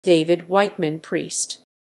David Wightman, priest.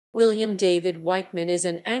 William David Wightman is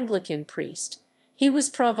an Anglican priest. He was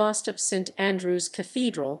Provost of St. Andrew's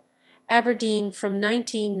Cathedral, Aberdeen from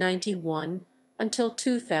 1991 until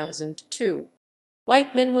 2002.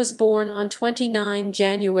 Wightman was born on 29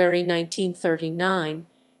 January 1939,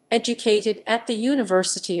 educated at the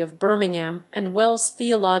University of Birmingham and Wells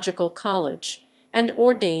Theological College, and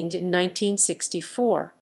ordained in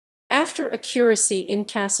 1964. After a curacy in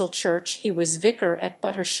Castlechurch, he was vicar at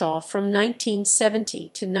Buttershaw from 1970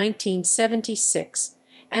 to 1976,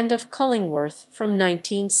 and of Cullingworth from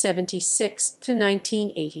 1976 to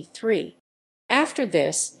 1983. After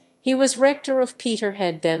this, he was rector of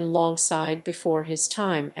Peterhead, then Longside, before his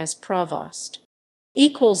time as provost.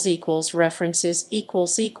 References